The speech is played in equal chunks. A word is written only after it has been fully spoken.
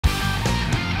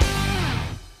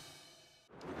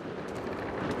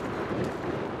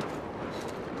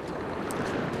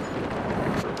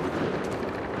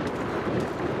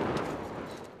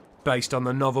Based on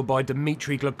the novel by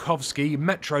Dmitry Glukhovsky,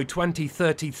 Metro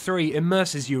 2033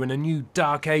 immerses you in a new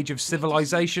dark age of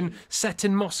civilization set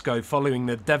in Moscow following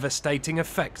the devastating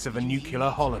effects of a nuclear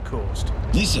holocaust.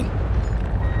 Listen.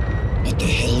 What the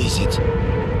hell is it?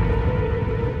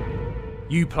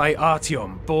 You play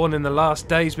Artyom, born in the last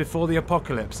days before the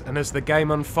apocalypse, and as the game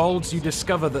unfolds, you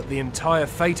discover that the entire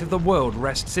fate of the world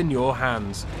rests in your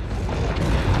hands.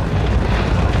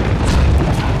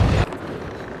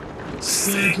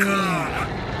 The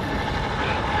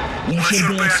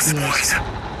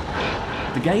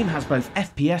game has both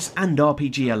FPS and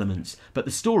RPG elements, but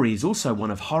the story is also one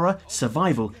of horror,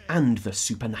 survival, and the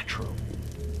supernatural.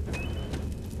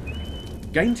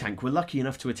 GameTank were lucky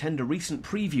enough to attend a recent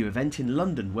preview event in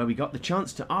London where we got the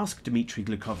chance to ask Dmitry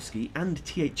Glukhovsky and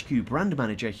THQ brand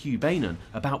manager Hugh Bainon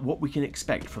about what we can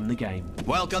expect from the game.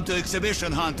 Welcome to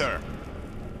Exhibition Hunter!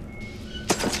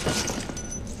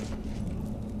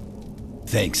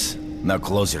 Thanks. Now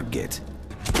close your gate.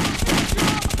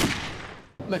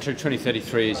 Metro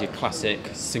 2033 is your classic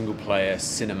single-player,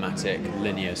 cinematic,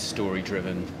 linear,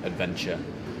 story-driven adventure.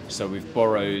 So we've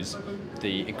borrowed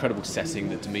the incredible setting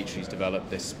that Dmitry's developed,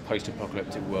 this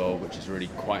post-apocalyptic world, which is really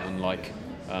quite unlike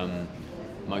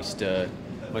most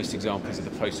examples of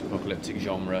the post-apocalyptic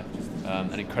genre,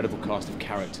 an incredible cast of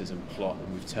characters and plot,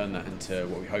 and we've turned that into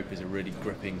what we hope is a really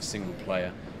gripping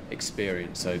single-player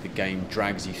experience. So the game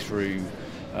drags you through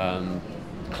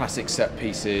classic set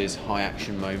pieces, high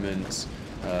action moments,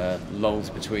 lulls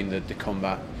between the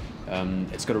combat.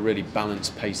 It's got a really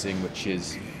balanced pacing, which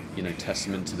is, you know,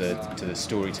 testament to the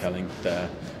storytelling there.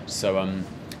 So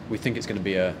we think it's going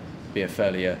to be a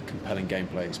fairly compelling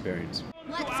gameplay experience.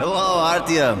 Hello,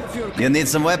 Artyom. You need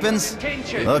some weapons?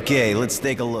 Okay, let's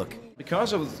take a look.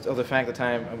 Because of the fact that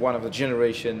I'm one of the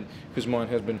generation whose mind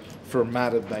has been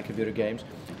formatted by computer games,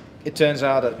 it turns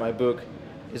out that my book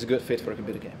is a good fit for a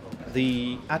computer game.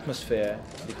 The atmosphere,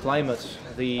 the climate,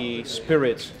 the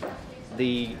spirit,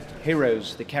 the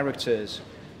heroes, the characters,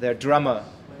 their drama,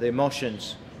 the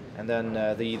emotions, and then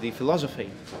the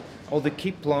philosophy. All the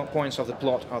key points of the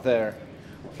plot are there.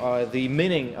 The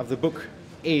meaning of the book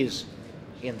is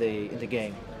in the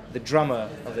game. The drama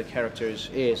of the characters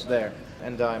is there,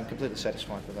 and I'm completely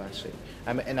satisfied with what I see.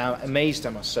 I'm amazed, I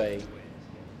must say,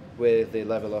 with the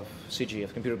level of CG,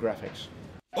 of computer graphics.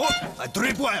 Oh, a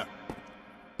tripwire!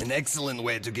 An excellent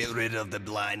way to get rid of the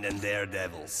blind and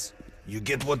daredevils. You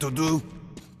get what to do?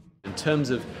 In terms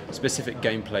of specific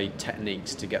gameplay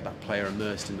techniques to get that player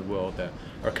immersed in the world, there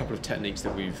are a couple of techniques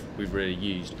that we've really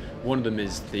used. One of them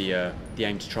is the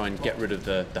aim to try and get rid of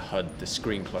the HUD, the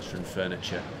screen cluster and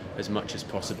furniture, as much as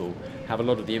possible. Have a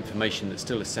lot of the information that's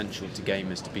still essential to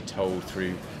gamers to be told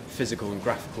through physical and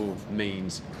graphical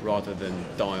means rather than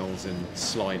dials and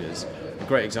sliders. A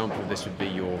great example of this would be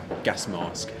your gas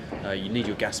mask. You need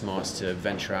your gas mask to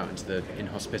venture out into the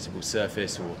inhospitable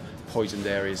surface or poisoned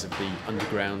areas of the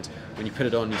underground. When you put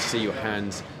it on, you see your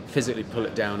hands physically pull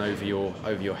it down over your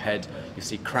head. You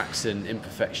see cracks and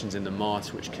imperfections in the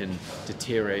mask which can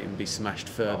deteriorate and be smashed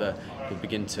further. You'll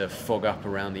begin to fog up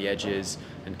around the edges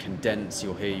and condense.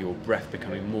 You'll hear your breath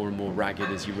becoming more and more ragged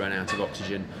as you run out of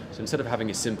oxygen. So instead of having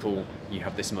a simple, you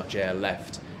have this much air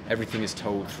left, everything is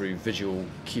told through visual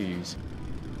cues.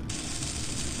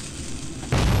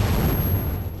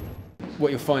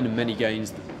 What you'll find in many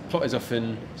games, the plot is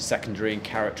often secondary and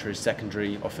character is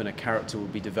secondary. Often a character will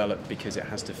be developed because it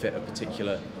has to fit a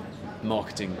particular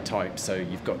marketing type. So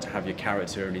you've got to have your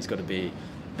character and he's got to be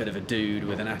a bit of a dude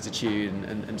with an attitude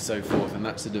and so forth, and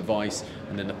that's the device.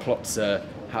 And then the plots are,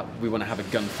 we want to have a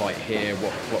gunfight here,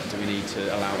 what do we need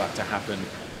to allow that to happen?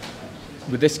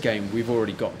 With this game, we've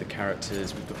already got the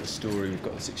characters, we've got the story, we've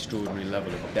got this extraordinary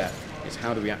level of depth. It's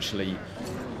how do we actually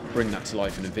bring that to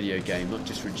life in a video game, not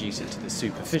just reduce it to the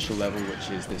superficial level, which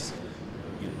is this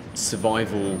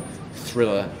survival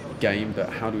thriller game, but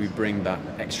how do we bring that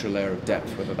extra layer of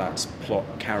depth, whether that's plot,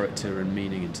 character and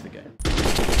meaning, into the game.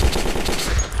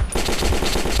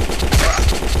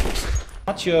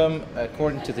 Artyom,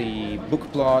 according to the book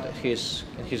plot, in his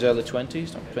early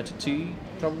 20s, 22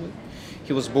 probably.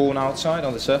 He was born outside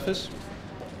on the surface,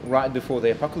 right before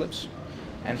the apocalypse,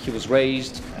 and he was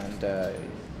raised and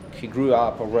he grew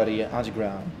up already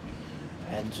underground,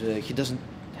 and he doesn't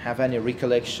have any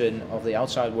recollection of the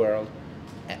outside world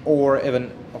or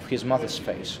even of his mother's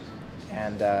face,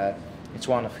 and it's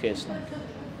one of his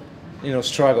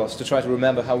struggles to try to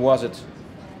remember how was it,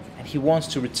 and he wants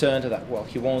to return to that world.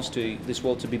 He wants this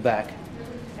world to be back.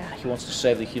 He wants to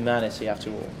save the humanity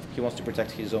after all. He wants to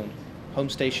protect his own home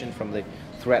station from the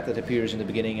threat that appears in the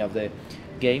beginning of the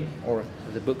game or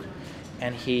the book,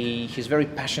 and he's very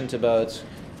passionate about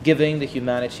giving the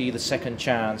humanity the second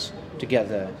chance to get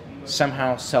there.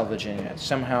 somehow salvaging it,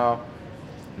 somehow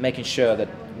making sure that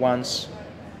once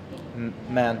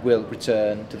man will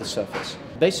return to the surface.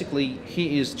 Basically,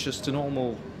 he is just a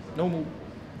normal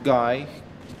guy,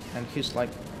 and he's like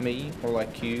me, or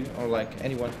like you, or like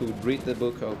anyone who would read the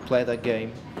book or play that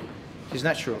game. He's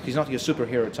natural. He's not your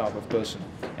superhero type of person,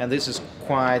 and this is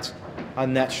quite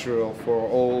unnatural for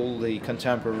all the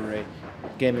contemporary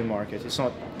gaming market. It's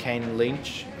not Kane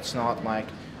Lynch. It's not like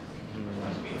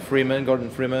Gordon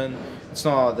Freeman. It's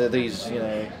not these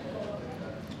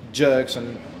jerks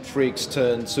and freaks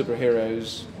turned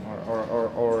superheroes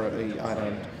or I don't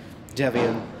know,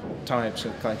 deviant types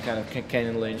of kind of Kane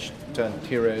and Lynch turned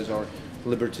heroes or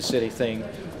Liberty City thing.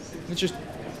 It's just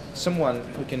someone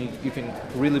who you can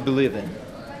really believe in,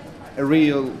 a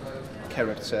real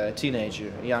character, a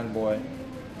teenager, a young boy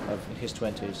in his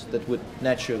 20s that would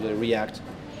naturally react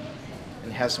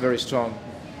and has very strong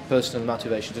personal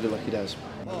motivation to do what he does.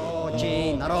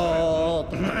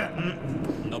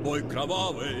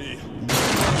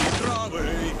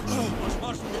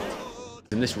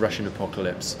 In this Russian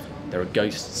apocalypse, there are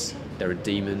ghosts, there are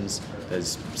demons,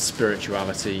 there's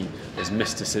spirituality, there's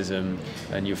mysticism,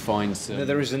 and you find some...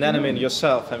 There is an enemy in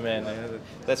yourself. I mean,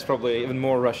 that's probably even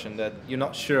more Russian, that you're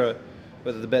not sure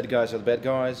whether the bad guys are the bad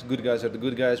guys, good guys are the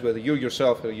good guys, whether you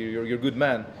yourself are you're a good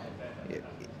man,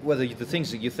 whether the things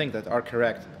that you think that are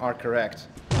correct are correct.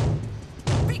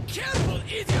 Be careful,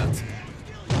 idiot!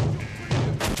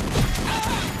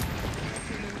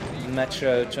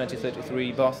 Metro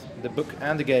 2033, both the book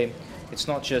and the game, it's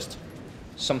not just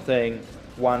something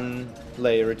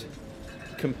one-layered,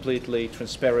 completely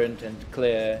transparent and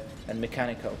clear and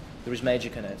mechanical. There is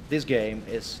magic in it. This game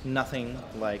is nothing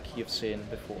like you've seen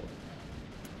before.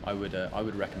 I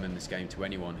would recommend this game to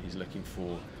anyone who's looking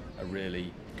for a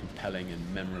really compelling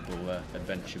and memorable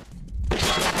adventure.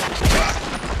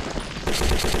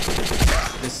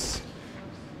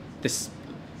 This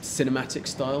cinematic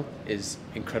style is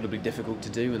incredibly difficult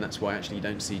to do, and that's why actually you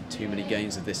don't see too many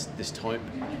games of this type.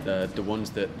 The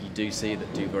ones that you do see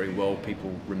that do very well,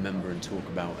 people remember and talk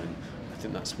about, and I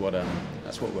think that's what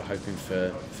we're hoping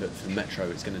for Metro.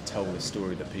 It's going to tell the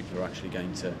story that people are actually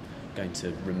going to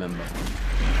remember.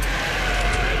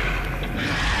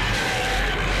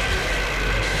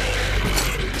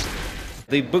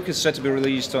 The book is set to be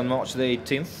released on March the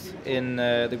 18th in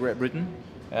the Great Britain,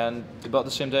 and about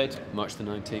the same date, March the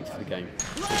 19th for the game.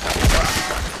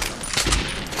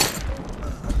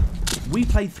 We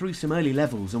played through some early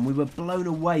levels and we were blown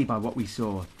away by what we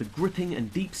saw. The gripping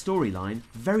and deep storyline,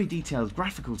 very detailed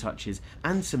graphical touches,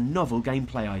 and some novel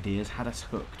gameplay ideas had us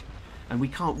hooked. And we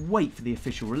can't wait for the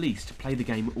official release to play the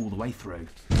game all the way through.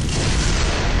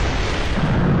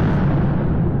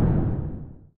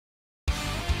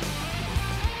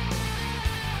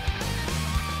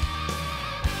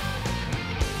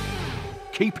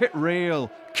 Keep it real,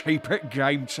 keep it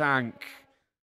GameTank.